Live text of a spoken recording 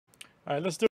All right,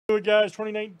 let's do it, guys.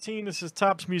 2019. This is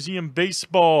Topps Museum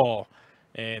Baseball.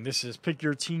 And this is Pick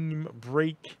Your Team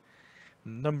Break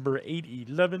number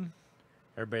 811.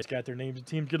 Everybody's got their names and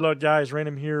teams. Good luck, guys.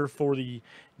 Random here for the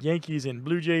Yankees and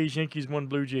Blue Jays. Yankees 1,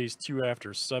 Blue Jays 2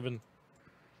 after 7.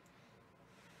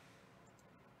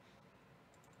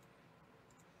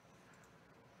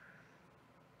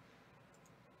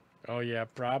 Oh, yeah,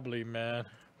 probably, man.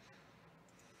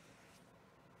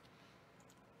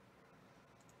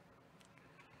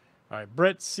 All right,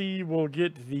 Brett C. will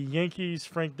get the Yankees.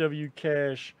 Frank W.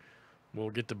 Cash will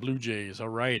get the Blue Jays. All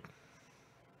right.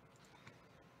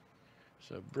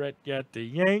 So Brett got the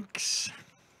Yanks.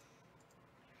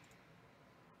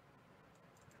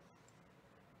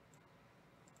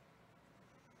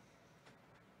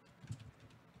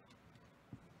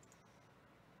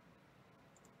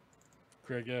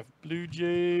 Craig F. Blue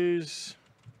Jays.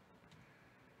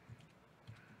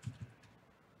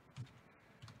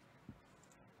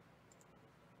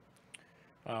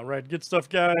 All right, good stuff,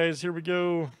 guys. Here we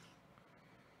go.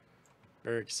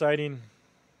 Very exciting.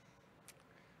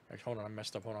 Actually, hold on, I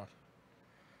messed up. Hold on.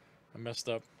 I messed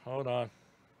up. Hold on.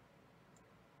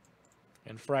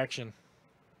 Infraction.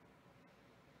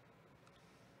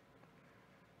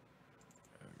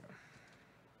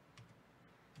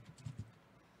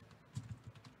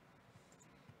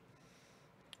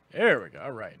 There we go.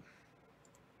 All right.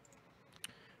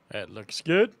 That looks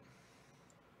good.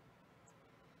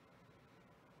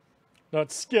 Not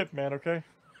skip, man, okay?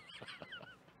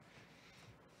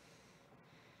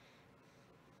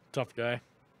 Tough guy.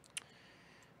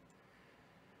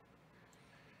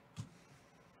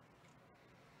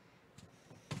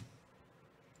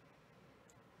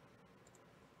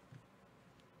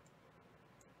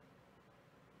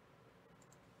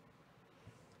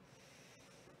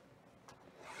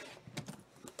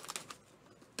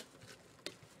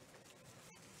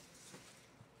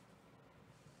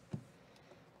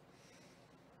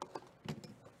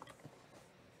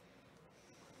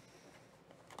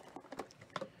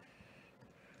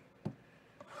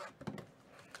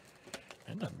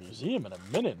 In the museum in a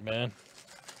minute, man.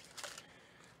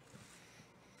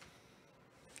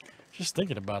 Just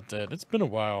thinking about that. It's been a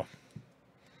while.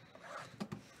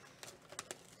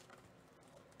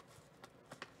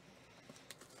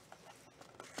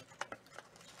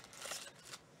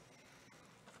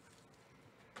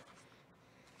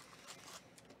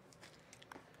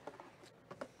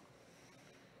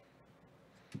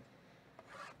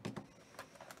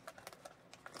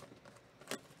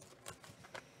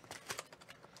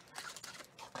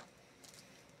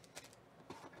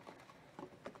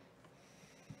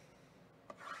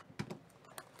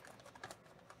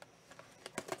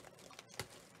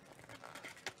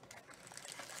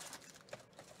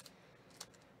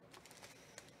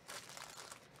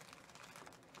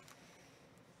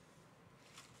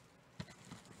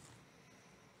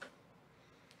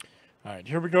 All right,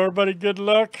 here we go, everybody. Good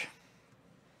luck.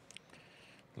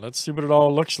 Let's see what it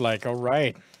all looks like. All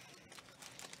right.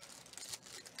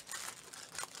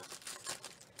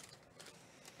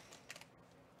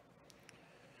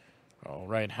 All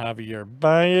right, Javier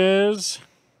Baez.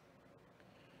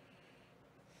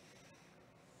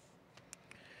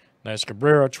 Nice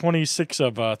Cabrera, 26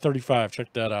 of 35.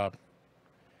 Check that out.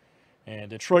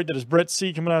 And Detroit, that is Brett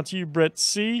C. Coming out to you, Brett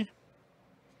C.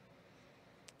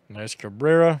 Nice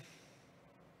Cabrera.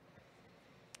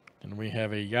 And we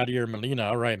have a Yadier Molina.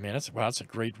 All right, man. That's a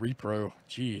great repro.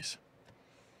 Jeez.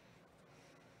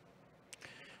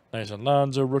 Nice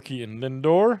Alonso, rookie, and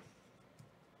Lindor.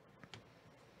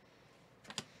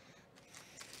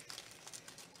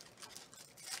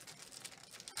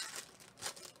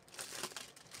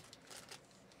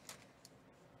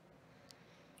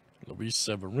 Luis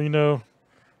Severino.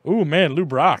 Ooh, man, Lou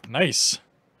Brock. Nice.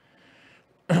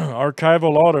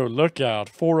 Archival auto. Look out.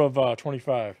 4 of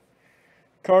 25.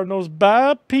 Cardinals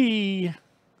by P.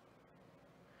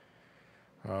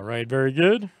 All right, very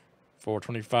good.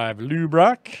 425 Lou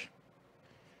Brock.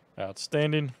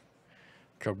 Outstanding.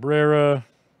 Cabrera,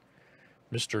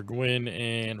 Mr. Gwynn,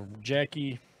 and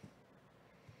Jackie.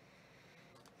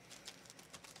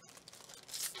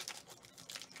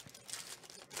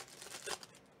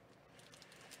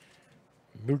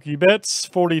 Mookie Betts,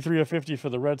 43 of 50 for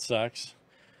the Red Sox.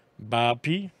 Bob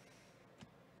P.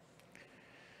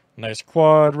 Nice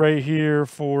quad right here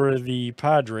for the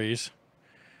Padres.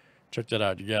 Check that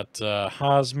out. You got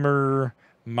Hosmer,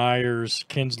 Myers,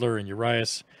 Kinsler, and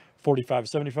Urias.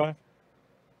 45-75.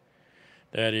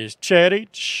 That is Chad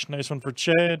H. Nice one for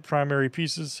Chad. Primary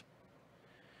pieces.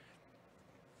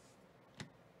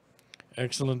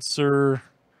 Excellent, sir.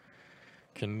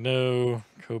 Cano,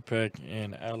 Kopech,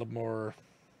 and Alomar.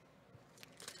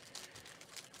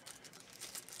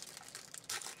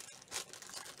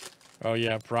 Oh,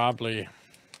 yeah, probably.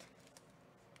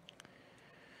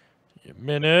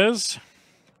 Jimenez.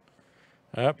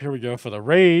 Up, here we go for the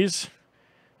Rays.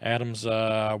 Adams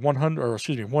 100, or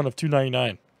excuse me, 1 of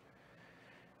 299.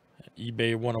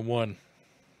 eBay 101.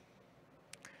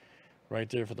 Right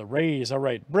there for the Rays. All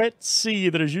right, Brett C.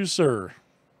 That is you, sir.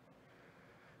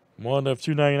 1 of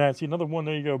 299. See another one.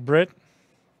 There you go, Brett.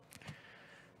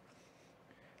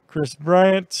 Chris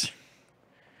Bryant,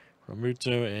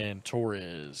 Romuto, and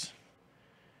Torres.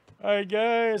 All right,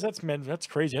 guys, that's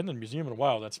crazy. I haven't been in the museum in a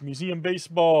while. That's Museum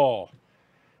Baseball.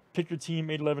 Pick your team,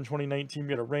 8/11, 2019. We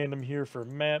got a random here for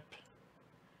map.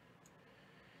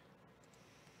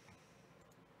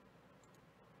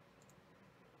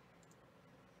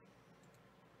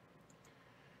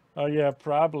 Oh, yeah,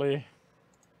 probably.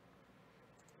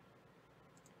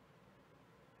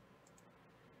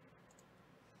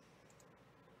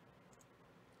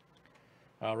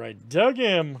 All right, Doug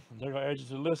M. They're going to add you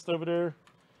to the list over there.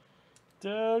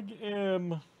 Doug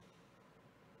M.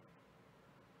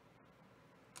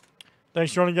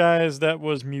 Thanks for joining, guys. That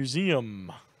was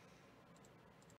Museum.